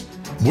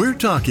We're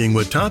talking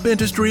with top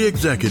industry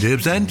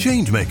executives and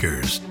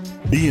changemakers.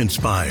 Be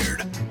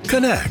inspired,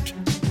 connect,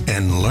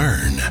 and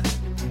learn.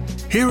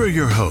 Here are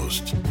your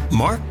hosts,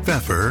 Mark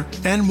Pfeffer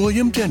and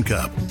William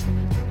Tincup.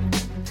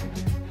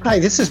 Hi,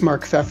 this is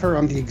Mark Pfeffer.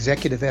 I'm the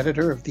executive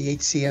editor of the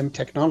HCM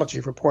Technology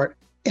Report,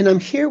 and I'm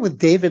here with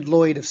David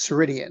Lloyd of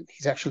Ceridian.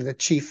 He's actually the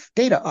chief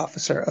data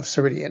officer of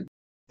Ceridian.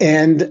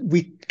 And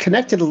we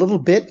connected a little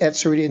bit at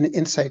Ceridian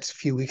Insights a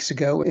few weeks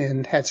ago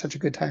and had such a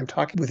good time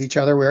talking with each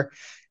other.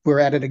 We're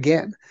at it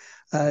again.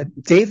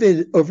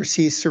 David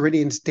oversees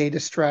Ceridian's data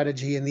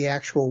strategy and the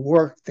actual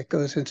work that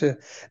goes into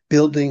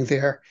building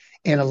their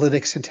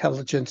analytics,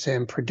 intelligence,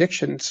 and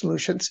prediction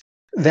solutions.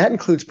 That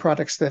includes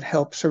products that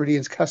help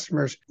Ceridian's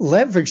customers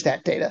leverage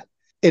that data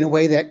in a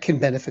way that can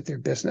benefit their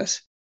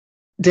business.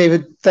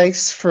 David,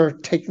 thanks for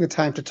taking the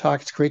time to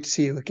talk. It's great to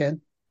see you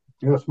again.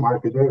 Yes,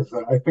 Mark, it is.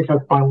 I think I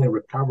finally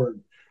recovered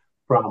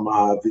from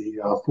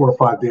the 4 or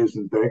 5 days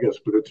in Vegas,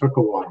 but it took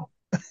a while.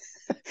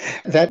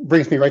 That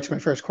brings me right to my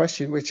first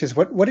question, which is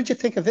what did you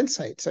think of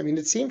Insights? I mean,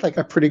 it seemed like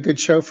a pretty good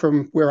show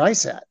from where I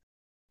sat.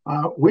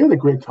 We had a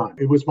great time.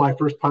 It was my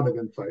first time at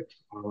Insights.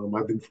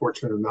 I've been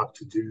fortunate enough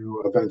to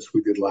do events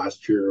we did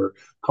last year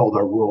called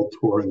our World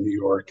Tour in New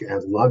York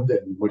and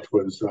London, which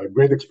was a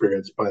great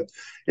experience. But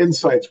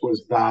Insights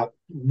was that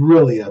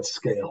really at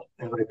scale.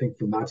 And I think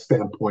from that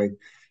standpoint,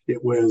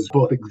 it was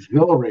both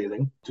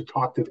exhilarating to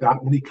talk to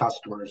that many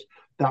customers,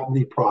 that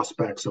many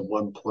prospects in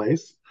one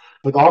place,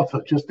 but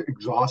also just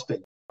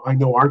exhausting. I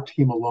know our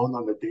team alone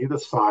on the data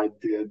side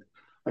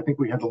I think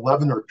we had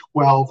 11 or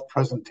 12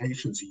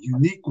 presentations,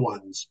 unique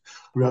ones,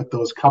 throughout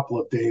those couple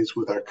of days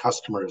with our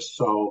customers.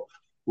 So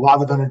a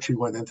lot of energy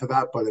went into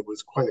that, but it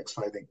was quite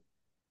exciting.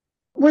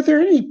 Were there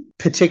any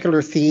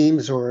particular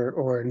themes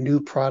or new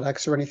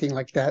products or anything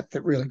like that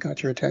that really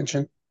got your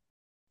attention?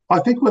 I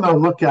think when I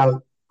look at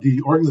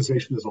the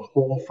organization as a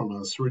whole from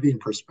a Ceridian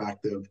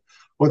perspective,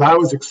 what I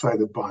was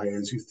excited by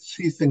is you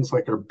see things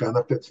like our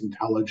benefits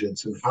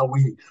intelligence and how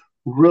we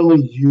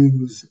really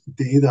use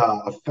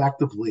data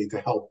effectively to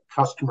help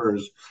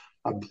customers,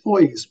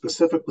 employees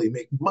specifically,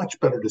 make much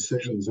better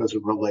decisions as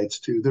it relates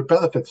to their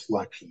benefit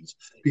selections,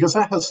 because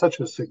that has such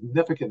a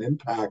significant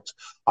impact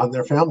on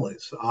their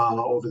families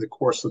over the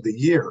course of the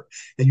year.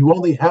 And you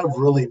only have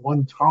really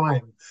one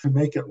time to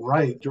make it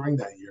right during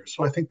that year.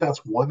 So I think that's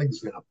one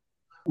example.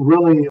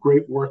 Really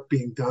great work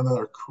being done on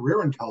our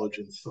career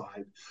intelligence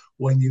side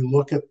when you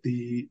look at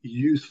the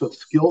use of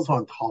skills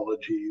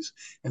ontologies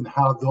and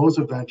how those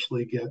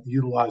eventually get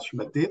utilized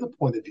from a data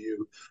point of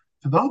view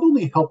to not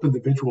only help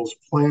individuals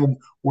plan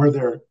where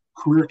their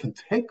career can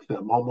take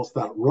them, almost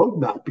that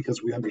roadmap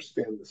because we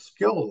understand the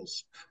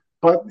skills,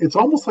 but it's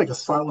almost like a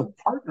silent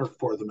partner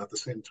for them at the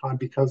same time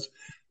because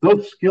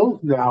those skills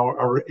now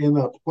are in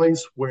a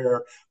place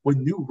where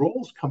when new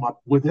roles come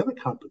up within a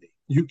company,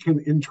 you can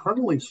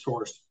internally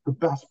source the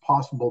best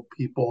possible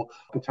people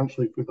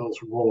potentially for those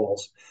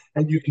roles.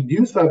 And you can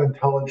use that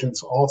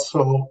intelligence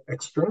also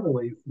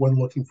externally when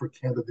looking for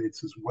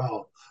candidates as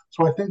well.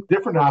 So I think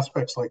different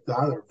aspects like that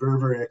are very,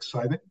 very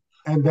exciting.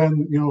 And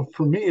then,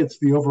 for me, it's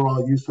the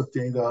overall use of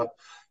data.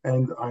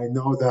 And I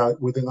know that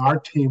within our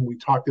team, we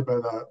talked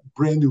about a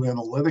brand new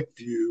analytic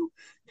view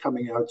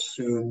coming out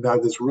soon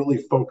that is really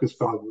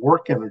focused on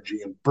work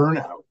energy and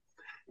burnout.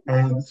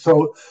 And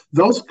so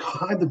those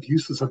kind of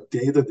uses of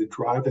data to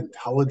drive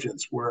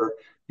intelligence where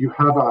you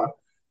have a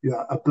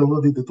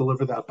ability to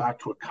deliver that back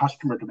to a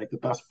customer to make the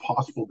best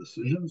possible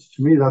decisions,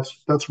 to me,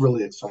 that's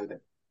really exciting.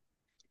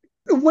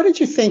 What did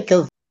you think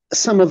of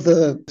some of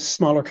the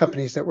smaller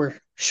companies that were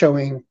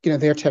showing,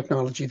 their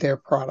technology, their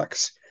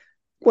products?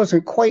 It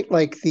wasn't quite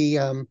like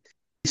the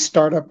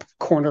startup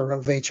corner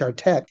of HR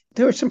tech.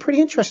 There were some pretty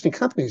interesting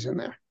companies in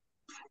there.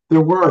 There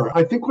were.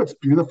 I think what's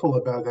beautiful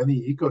about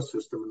any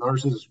ecosystem, and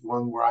ours is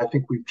one where I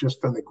think we've just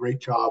done a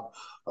great job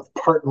of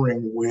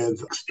partnering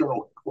with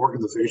external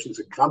organizations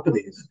and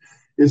companies,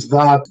 is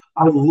that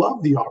I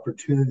love the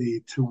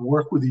opportunity to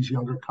work with these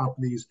younger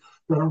companies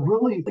that are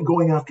really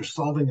going after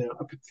solving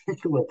a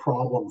particular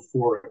problem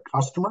for a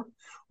customer,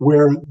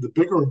 where the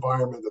bigger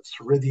environment of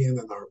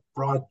Ceridian and our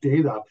broad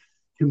data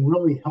can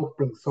really help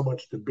bring so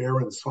much to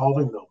bear in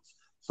solving those.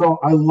 So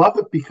I love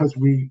it because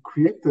we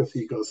create this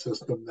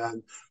ecosystem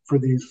then for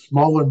these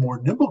smaller,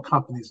 more nimble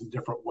companies in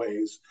different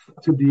ways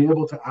to be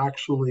able to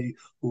actually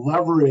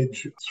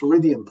leverage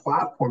Ceridian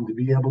platform to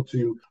be able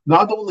to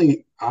not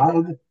only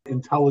add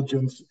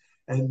intelligence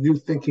and new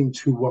thinking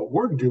to what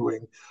we're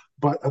doing,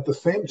 but at the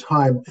same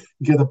time,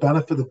 get a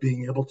benefit of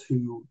being able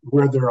to,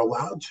 where they're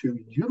allowed to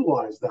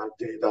utilize that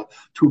data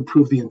to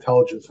improve the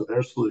intelligence of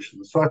their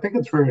solutions. So I think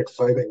it's very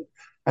exciting.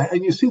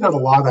 And you see that a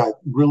lot at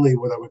really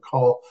what I would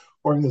call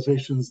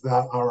organizations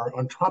that are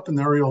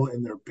entrepreneurial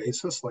in their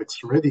basis, like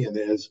Ceridian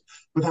is,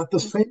 but at the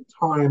same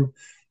time,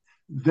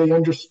 they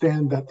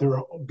understand that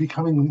they're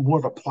becoming more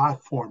of a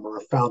platform or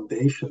a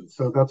foundation.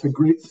 So that's a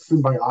great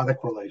symbiotic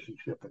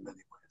relationship in many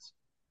ways.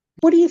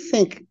 What do you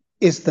think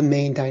is the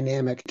main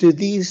dynamic? Do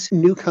these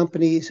new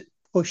companies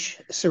push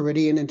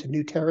Ceridian into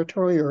new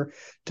territory, or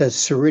does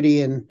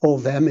Ceridian pull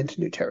them into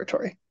new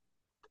territory?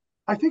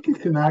 I think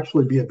it can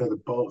actually be a bit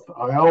of both.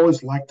 I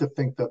always like to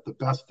think that the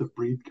best of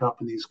breed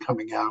companies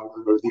coming out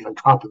are the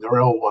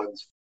entrepreneurial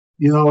ones.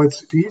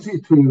 It's easy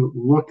to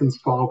look and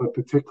solve a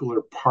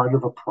particular part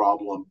of a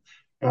problem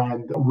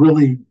and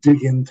really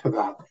dig into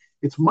that.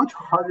 It's much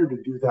harder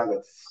to do that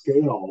at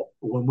scale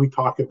when we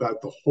talk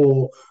about the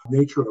whole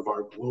nature of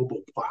our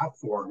global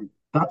platform.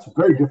 That's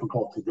very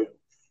difficult to do.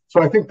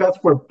 So I think that's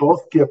where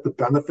both get the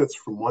benefits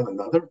from one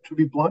another, to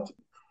be blunt.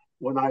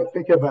 When I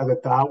think about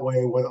it that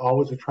way, what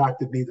always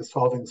attracted me to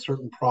solving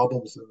certain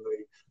problems in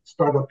the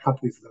startup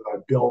companies that I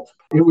built,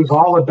 it was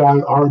all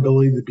about our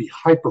ability to be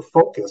hyper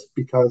focused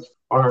because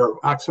our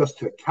access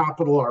to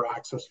capital, our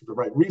access to the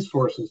right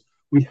resources,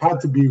 we had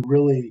to be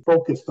really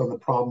focused on the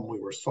problem we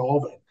were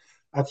solving.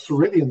 At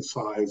Ceridian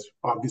size,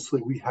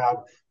 obviously, we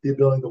have the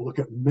ability to look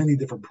at many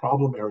different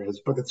problem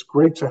areas, but it's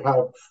great to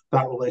have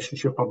that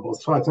relationship on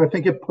both sides. I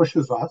think it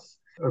pushes us,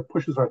 or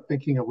pushes our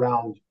thinking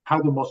around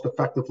how to most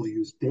effectively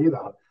use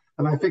data.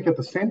 And I think at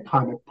the same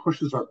time, it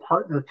pushes our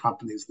partner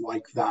companies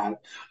like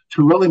that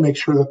to really make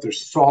sure that they're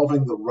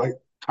solving the right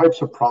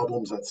types of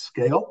problems at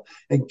scale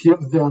and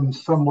give them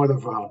somewhat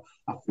of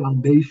a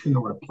foundation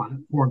or a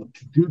platform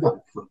to do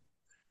that from.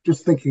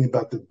 Just thinking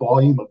about the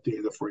volume of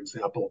data, for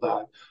example,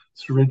 that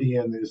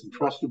Ceridian is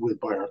entrusted with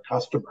by our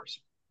customers.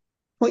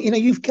 Well,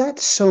 you've got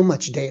so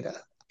much data.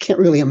 Can't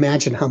really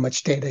imagine how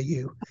much data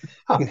you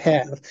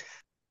have.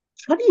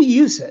 How do you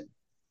use it?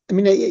 I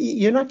mean,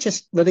 you're not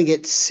just letting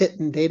it sit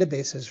in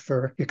databases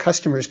for your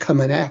customers come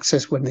and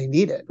access when they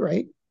need it,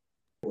 right?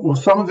 Well,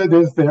 some of it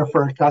is there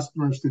for our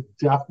customers to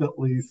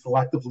definitely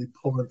selectively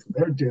pull into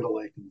their data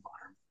lake environment.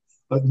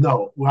 But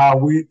no,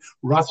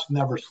 Rust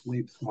never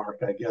sleeps,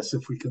 Mark, I guess,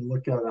 if we can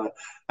look at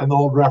an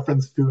old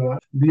reference to a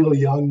Neil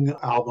Young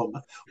album.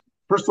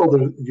 First of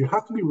all, you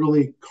have to be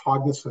really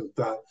cognizant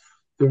that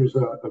there's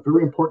a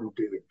very important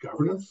data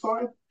governance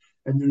side,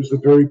 and there's a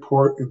very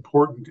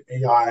important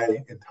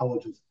AI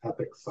intelligence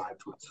ethics side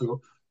to it.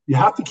 So you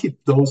have to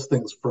keep those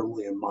things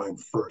firmly in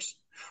mind first,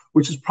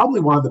 which is probably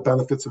one of the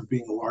benefits of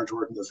being a large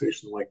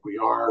organization like we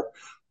are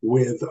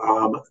with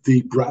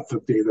the breadth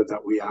of data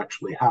that we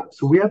actually have.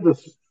 So we have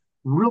this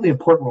really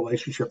important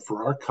relationship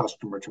for our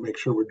customer to make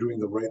sure we're doing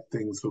the right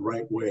things the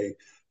right way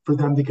for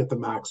them to get the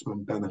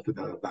maximum benefit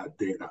out of that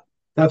data.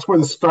 That's where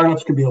the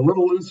startups can be a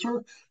little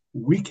looser.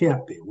 We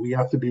can't be. We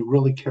have to be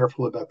really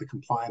careful about the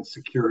compliance,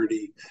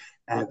 security,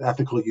 and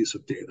ethical use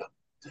of data.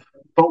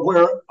 But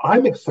where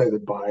I'm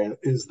excited by it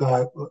is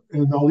that,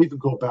 and I'll even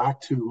go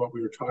back to what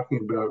we were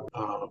talking about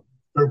at the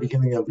very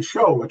beginning of the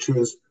show, which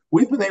is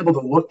we've been able to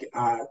look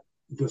at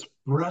this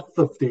breadth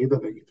of data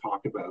that you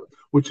talk about,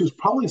 which is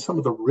probably some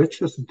of the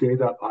richest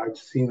data I've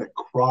seen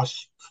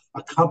across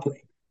a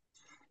company,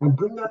 and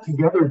bring that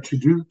together to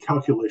do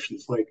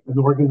calculations like an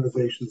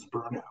organization's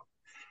burnout.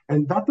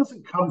 And that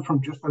doesn't come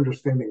from just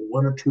understanding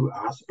one or two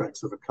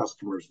aspects of a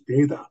customer's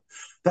data.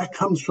 That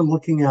comes from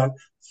looking at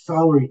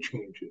salary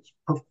changes,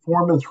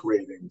 performance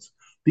ratings,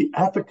 the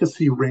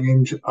efficacy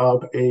range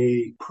of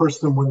a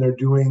person when they're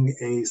doing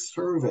a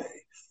survey.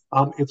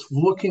 It's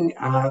looking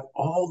at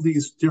all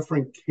these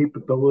different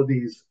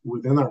capabilities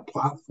within our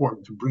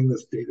platform to bring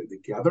this data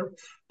together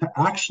to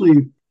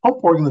actually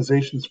help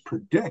organizations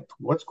predict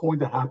what's going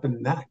to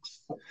happen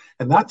next.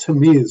 And that to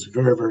me is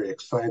very, very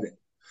exciting.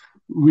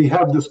 We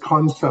have this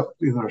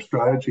concept in our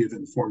strategy of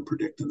inform,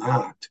 predict, and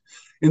act.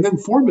 And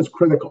inform is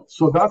critical.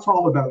 So that's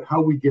all about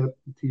how we get,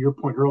 to your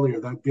point earlier,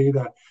 that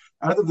data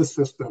out of the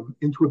system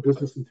into a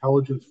business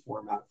intelligence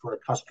format for our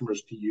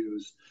customers to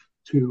use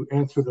to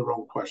answer their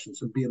own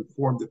questions and be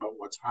informed about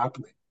what's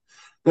happening.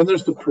 Then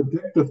there's the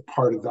predictive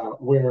part of that,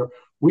 where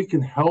we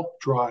can help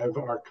drive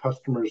our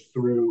customers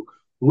through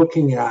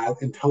looking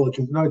at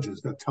intelligent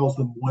nudges that tells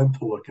them when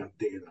to look at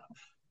data,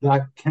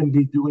 that can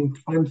be doing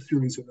time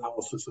series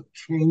analysis of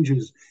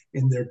changes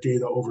in their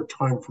data over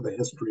time for the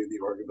history of the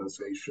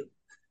organization.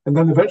 And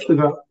then eventually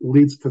that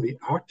leads to the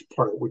act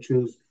part, which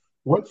is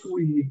once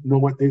we know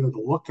what data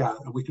to look at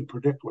and we can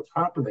predict what's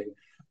happening,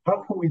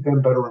 how can we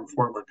then better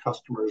inform our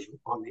customers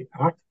on the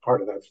act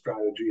part of that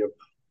strategy of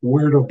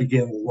where to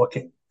begin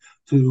looking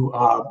to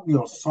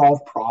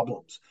solve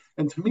problems?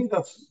 And to me,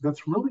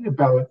 that's really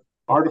about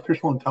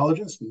artificial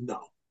intelligence? No,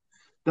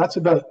 that's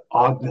about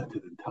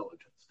augmented intelligence.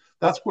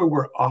 That's where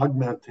we're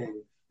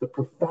augmenting the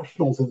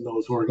professionals in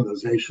those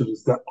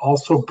organizations that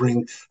also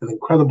bring an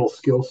incredible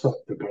skill set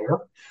to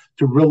bear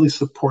to really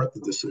support the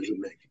decision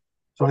making.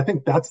 So I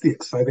think that's the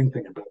exciting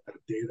thing about that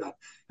data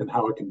and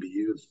how it can be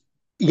used.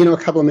 A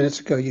couple of minutes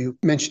ago, you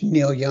mentioned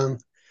Neil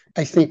Young.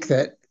 I think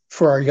that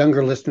for our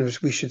younger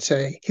listeners, we should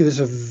say he was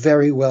a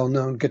very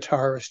well-known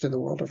guitarist in the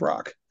world of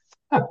rock.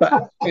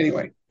 But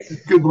anyway.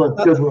 Good one.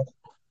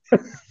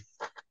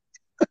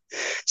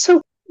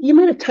 So you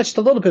might have touched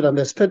a little bit on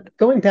this, but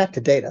going back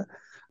to data,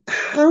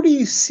 how do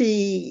you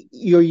see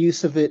your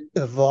use of it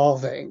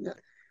evolving?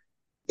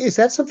 Is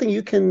that something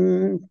you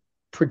can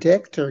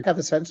predict or have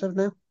a sense of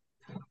now?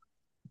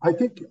 I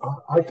think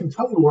I can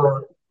tell you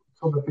where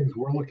some of the things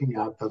we're looking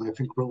at that I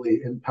think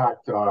really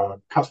impact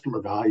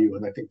customer value,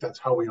 and I think that's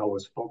how we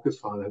always focus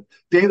on it.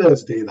 Data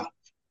is data.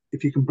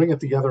 if you can bring it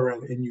together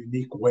in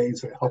unique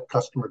ways that help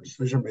customer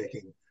decision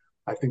making,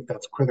 I think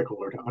that's critical.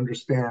 Or to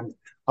understand,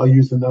 I'll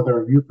use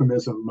another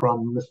euphemism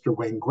from Mr.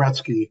 Wayne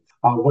Gretzky,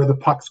 where the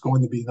puck's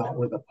going to be, not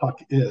where the puck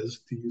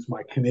is, to use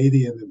my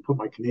Canadian and put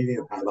my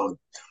Canadian hat on.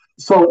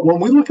 So when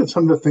we look at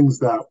some of the things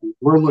that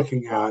we're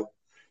looking at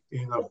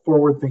in a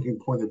forward-thinking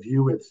point of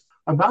view, it's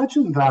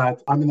imagine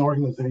that I'm an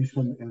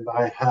organization and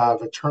I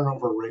have a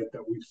turnover rate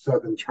that we've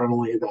set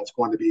internally that's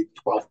going to be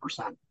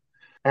 12%.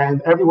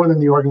 And everyone in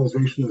the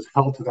organization is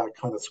held to that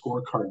kind of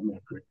scorecard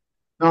metric.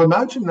 Now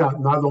imagine that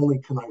not only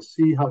can I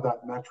see how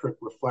that metric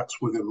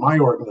reflects within my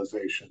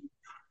organization,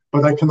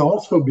 but I can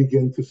also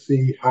begin to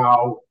see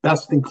how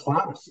best in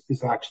class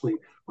is actually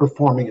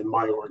performing in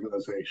my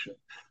organization.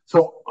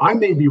 So I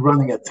may be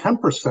running at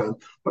 10%,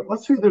 but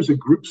let's say there's a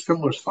group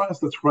similar size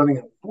that's running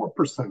at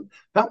 4%.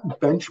 That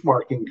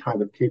benchmarking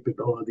kind of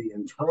capability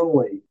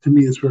internally to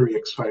me is very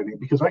exciting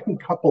because I can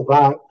couple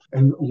that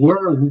and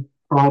learn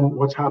from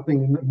what's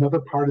happening in another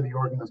part of the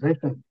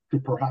organization to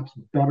perhaps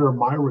better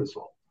my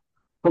result.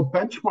 So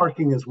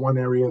benchmarking is one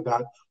area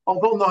that,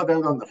 although not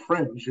out on the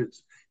fringe,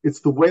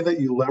 it's the way that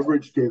you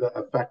leverage data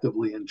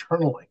effectively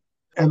internally.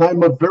 And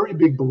I'm a very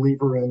big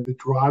believer in the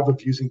drive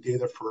of using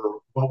data for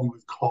what we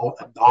would call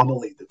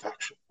anomaly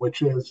detection,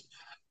 which is,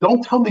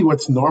 don't tell me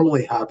what's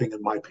normally happening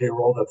in my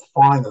payroll, that's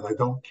fine and I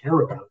don't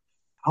care about.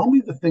 Tell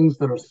me the things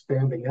that are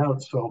standing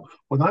out. So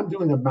when I'm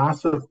doing a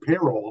massive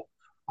payroll,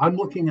 I'm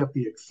looking at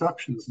the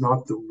exceptions,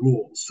 not the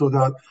rules, so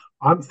that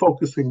I'm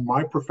focusing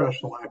my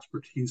professional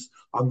expertise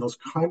on those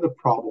kind of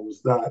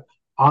problems that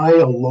I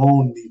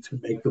alone need to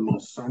make the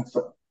most sense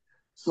of.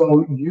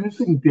 So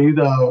using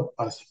data,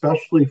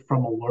 especially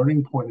from a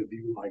learning point of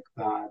view like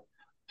that,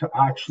 to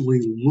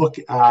actually look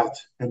at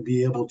and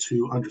be able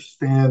to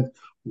understand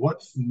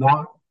what's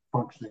not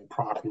functioning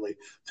properly,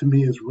 to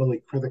me is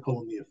really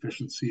critical in the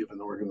efficiency of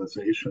an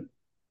organization.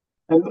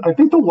 And I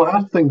think the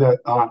last thing that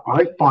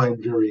I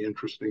find very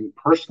interesting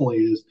personally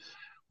is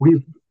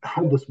we've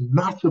had this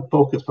massive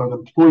focus on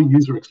employee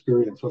user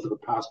experience over the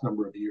past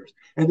number of years,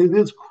 and it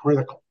is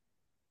critical.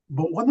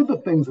 But one of the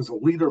things as a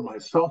leader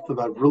myself that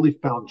I've really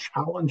found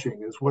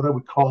challenging is what I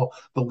would call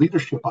the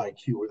leadership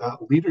IQ or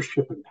that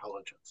leadership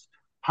intelligence.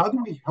 How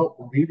do we help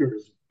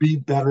leaders be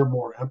better,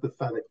 more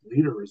empathetic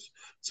leaders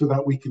so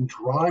that we can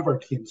drive our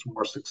teams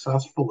more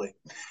successfully?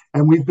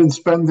 And we've been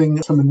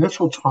spending some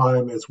initial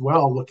time as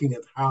well looking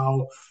at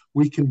how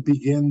we can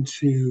begin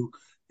to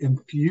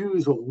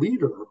infuse a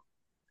leader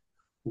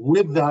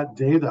with that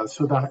data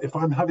so that if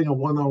I'm having a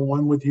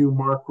one-on-one with you,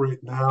 Mark, right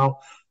now,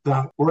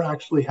 that we're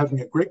actually having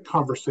a great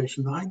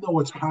conversation. I know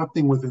what's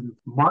happening within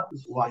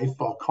Mark's life.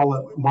 I'll call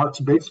it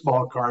Mark's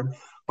baseball card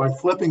by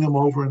flipping him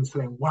over and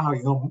saying,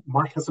 wow,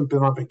 Mark hasn't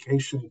been on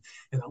vacation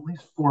in at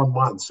least 4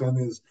 months and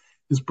his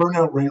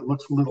burnout rate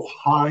looks a little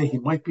high. He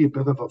might be a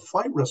bit of a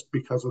flight risk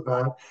because of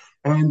that.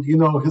 And,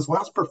 his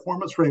last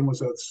performance rating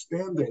was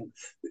outstanding.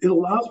 It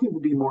allows me to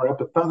be more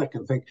empathetic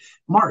and think,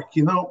 Mark,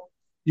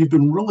 you've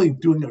been really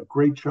doing a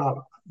great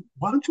job.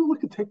 Why don't you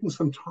look at taking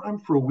some time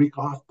for a week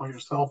off by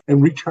yourself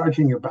and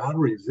recharging your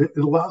batteries? It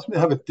allows me to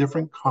have a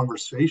different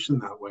conversation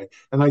that way.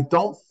 And I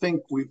don't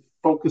think we've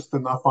focused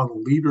enough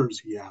on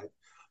leaders yet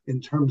in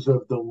terms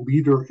of the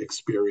leader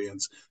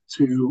experience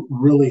to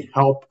really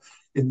help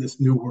in this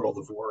new world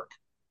of work.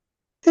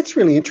 That's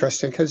really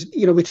interesting because,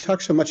 we talk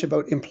so much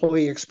about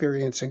employee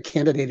experience and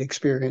candidate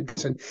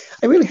experience, and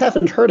I really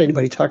haven't heard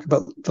anybody talk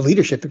about the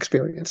leadership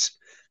experience.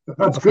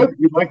 That's good.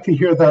 We'd like to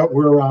hear that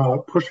we're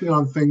pushing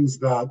on things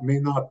that may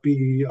not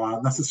be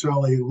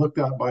necessarily looked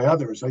at by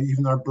others.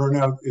 Even our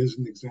burnout is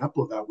an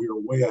example of that. We are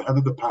way ahead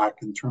of the pack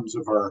in terms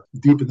of our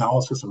deep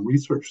analysis and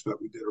research that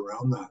we did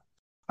around that.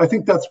 I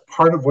think that's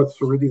part of what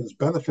Ceridian's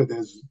benefit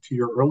is, to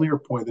your earlier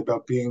point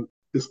about being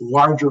this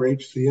larger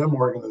HCM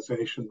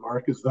organization,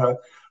 Mark, is that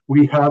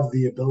we have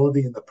the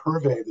ability and the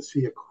purvey to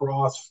see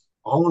across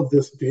all of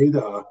this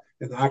data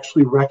and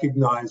actually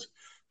recognize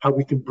how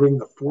we can bring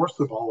the force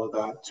of all of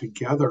that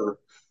together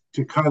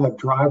to kind of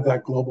drive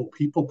that global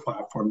people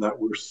platform that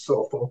we're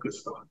so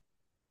focused on.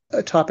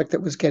 A topic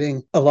that was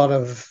getting a lot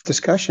of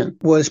discussion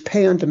was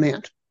pay on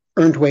demand,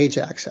 earned wage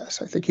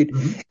access. I think you'd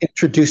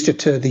introduced it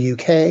to the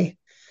UK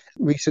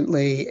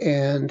recently.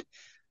 And,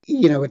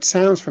 it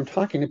sounds from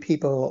talking to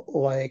people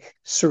like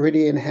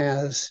Ceridian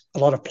has a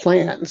lot of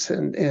plans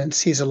and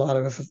sees a lot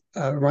of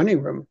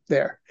running room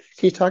there.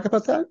 Can you talk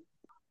about that?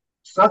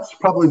 So that's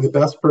probably the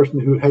best person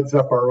who heads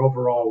up our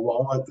overall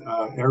wallet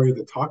area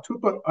to talk to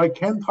it, but I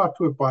can talk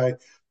to it by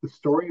the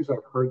stories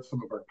I've heard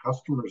some of our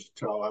customers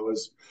tell. I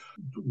was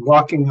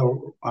walking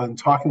and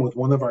talking with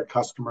one of our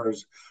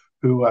customers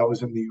who I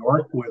was in New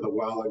York with a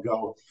while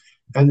ago,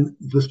 and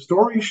the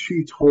story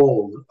she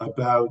told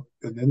about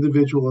an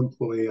individual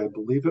employee, I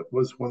believe it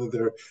was one of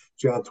their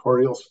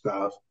janitorial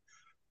staff,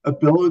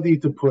 ability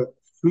to put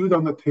food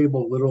on the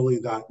table literally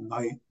that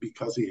night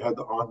because he had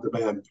the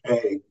on-demand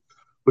pay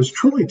was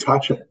truly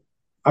touching.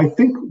 I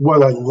think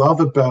what I love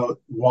about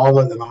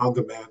Wallet and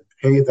on-demand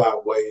pay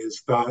that way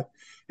is that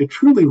it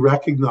truly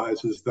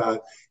recognizes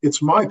that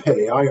it's my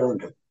pay, I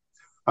earned it.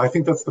 I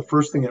think that's the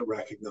first thing it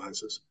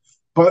recognizes.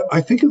 But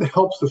I think it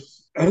helps if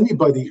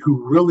anybody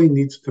who really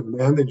needs to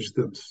manage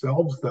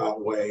themselves that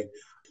way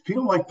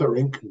feel like they're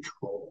in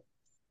control.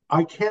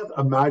 I can't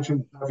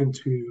imagine having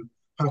to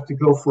have to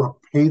go for a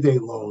payday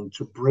loan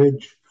to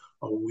bridge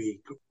a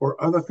week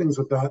or other things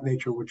of that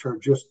nature, which are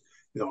just,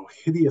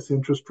 hideous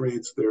interest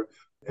rates there.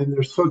 And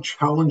they're so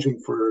challenging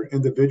for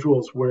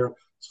individuals where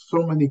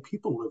so many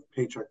people live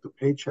paycheck to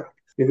paycheck.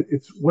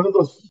 It's one of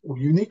those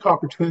unique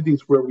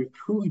opportunities where we've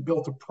truly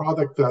built a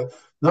product that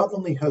not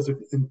only has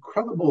an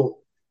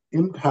incredible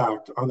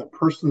impact on a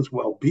person's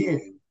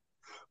well-being,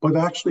 but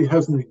actually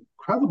has an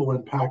incredible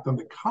impact on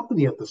the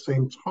company at the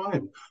same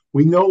time.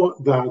 We know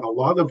that a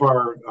lot of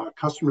our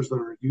customers that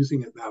are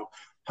using it now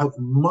have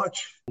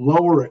much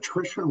lower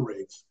attrition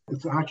rates.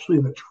 It's actually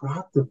an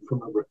attractive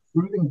from a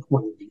recruiting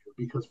point of view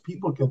because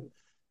people can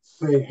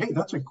say, hey,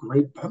 that's a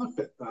great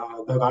benefit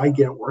that I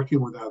get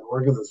working with that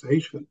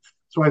organization.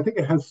 So I think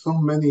it has so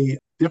many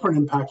different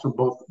impacts on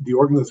both the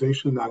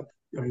organization that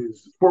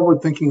is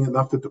forward-thinking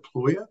enough to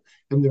deploy it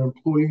and their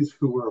employees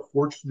who are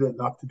fortunate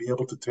enough to be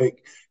able to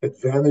take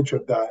advantage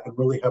of that and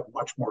really have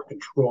much more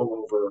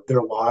control over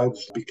their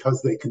lives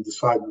because they can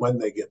decide when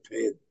they get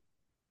paid.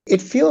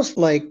 It feels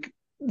like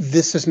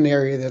this is an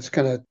area that's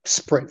going to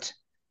sprint.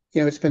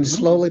 It's been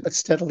slowly but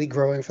steadily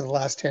growing for the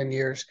last 10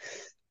 years.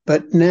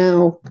 But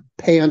now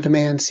pay on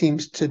demand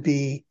seems to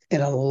be in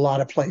a lot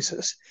of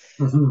places.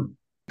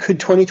 Could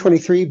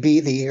 2023 be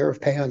the year of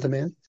pay on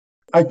demand?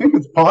 I think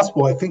it's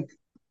possible. I think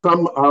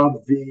some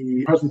of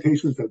the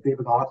presentations that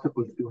David Ossip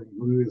was doing,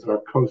 who is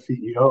our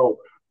co-CEO,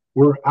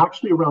 were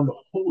actually around the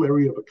whole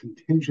area of a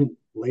contingent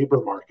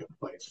labor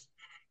marketplace.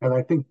 And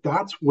I think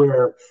that's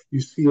where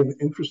you see an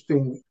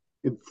interesting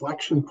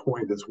inflection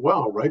point as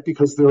well, right?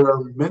 Because there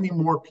are many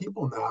more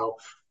people now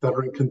that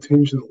are in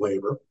contingent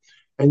labor.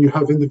 And you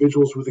have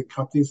individuals within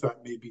companies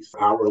that may be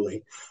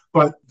hourly.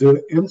 But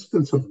the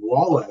instance of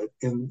Wallet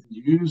and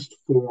used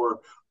for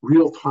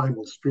real-time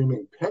and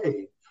streaming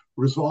pay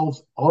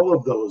resolves all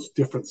of those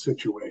different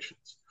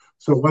situations.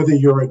 So whether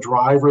you're a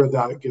driver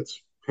that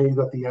gets paid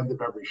at the end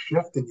of every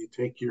shift and you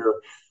take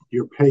your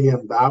pay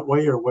in that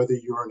way, or whether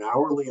you're an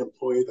hourly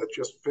employee that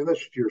just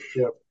finished your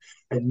shift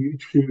and you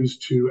choose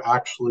to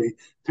actually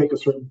take a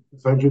certain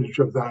percentage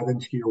of that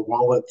into your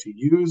wallet to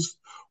use,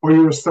 or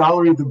you're a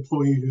salaried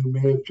employee who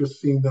may have just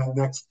seen that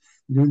next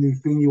new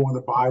thing you want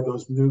to buy,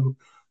 those new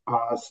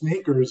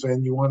sneakers,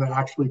 and you want to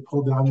actually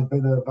pull down a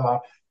bit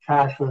of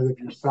cash out of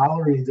your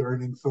salary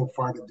earnings so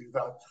far to do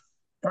that.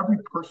 Every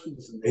person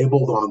is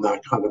enabled on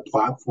that kind of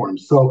platform.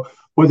 So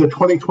whether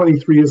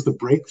 2023 is the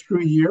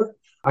breakthrough year,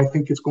 I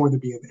think it's going to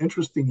be an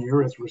interesting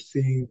year as we're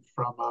seeing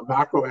from a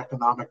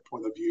macroeconomic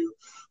point of view.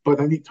 But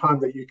anytime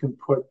that you can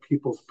put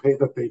people's pay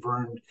that they've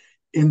earned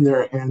in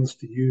their hands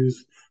to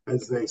use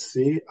as they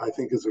see, I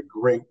think is a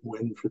great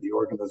win for the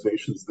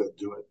organizations that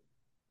do it.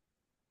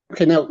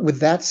 Okay, now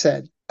with that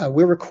said,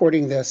 we're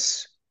recording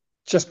this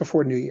just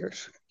before New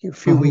Year's, a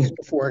few weeks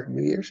before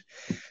New Year's.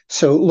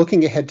 So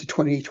looking ahead to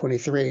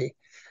 2023,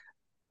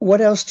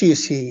 what else do you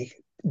see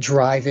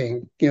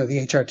driving,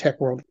 the HR tech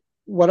world?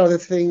 What other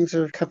things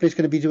are companies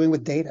going to be doing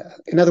with data?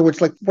 In other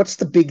words, what's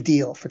the big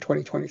deal for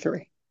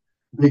 2023?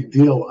 Big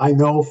deal. I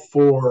know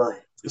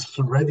for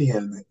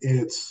Ceridian,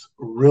 it's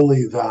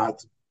really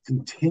that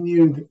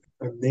continued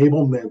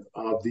enablement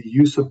of the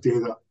use of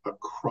data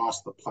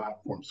across the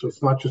platform. So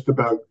it's not just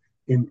about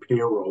in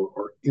payroll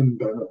or in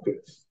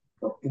benefits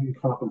or in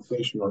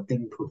compensation or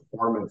in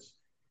performance.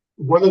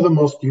 One of the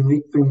most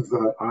unique things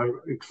that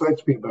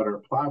excites me about our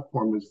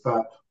platform is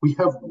that we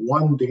have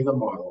one data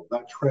model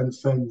that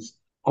transcends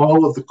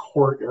all of the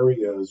core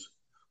areas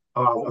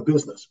of a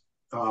business,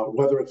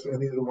 whether it's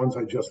any of the ones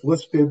I just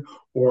listed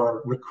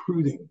or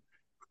recruiting,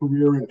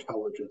 career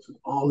intelligence, and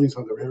all these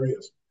other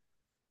areas.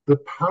 The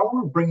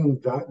power of bringing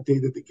that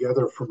data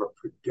together from a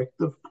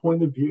predictive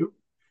point of view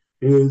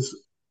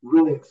is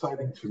really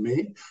exciting to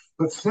me,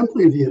 but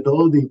simply the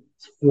ability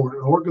for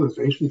an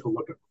organization to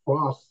look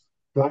across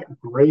that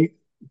great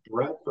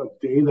breadth of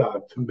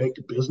data to make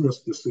business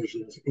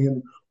decisions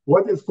in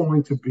what is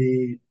going to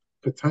be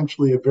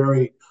potentially a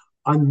very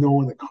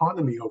unknown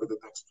economy over the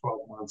next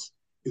 12 months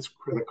is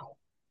critical.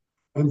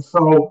 And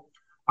so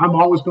I'm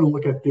always going to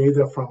look at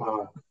data from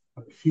a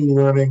machine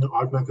learning,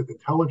 augmented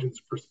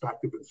intelligence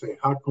perspective and say,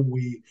 how can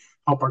we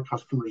help our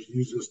customers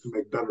use this to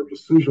make better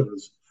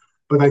decisions?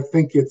 But I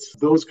think it's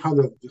those kind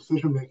of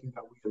decision making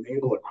that we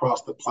enable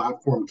across the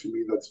platform to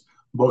me that's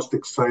most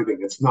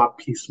exciting. It's not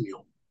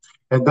piecemeal.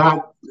 And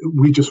that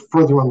we just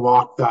further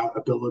unlock that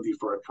ability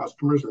for our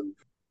customers. And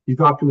you're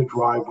not going to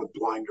drive with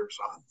blinders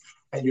on.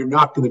 And you're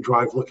not going to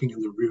drive looking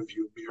in the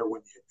rearview mirror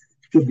when you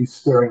should be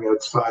staring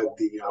outside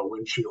the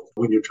windshield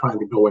when you're trying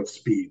to go at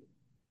speed.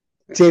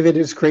 David,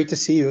 it's great to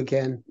see you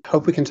again.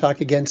 Hope we can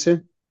talk again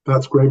soon.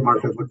 That's great,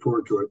 Mark. I look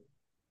forward to it.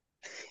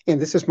 And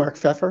this is Mark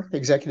Pfeffer,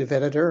 Executive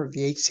Editor of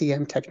the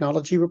HCM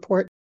Technology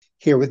Report,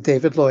 here with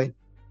David Lloyd.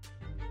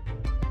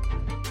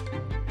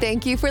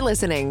 Thank you for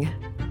listening.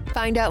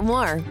 Find out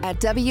more at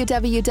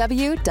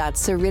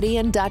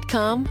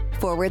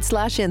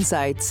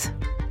www.ceridian.com/insights.